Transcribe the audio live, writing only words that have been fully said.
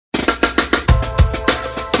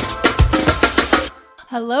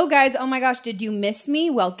Hello, guys. Oh my gosh, did you miss me?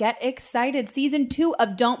 Well, get excited. Season 2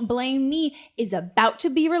 of Don't Blame Me is about to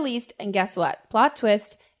be released. And guess what? Plot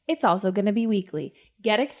twist, it's also going to be weekly.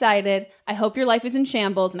 Get excited. I hope your life is in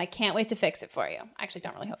shambles, and I can't wait to fix it for you. I actually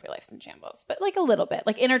don't really hope your life is in shambles, but like a little bit,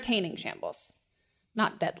 like entertaining shambles,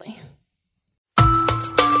 not deadly.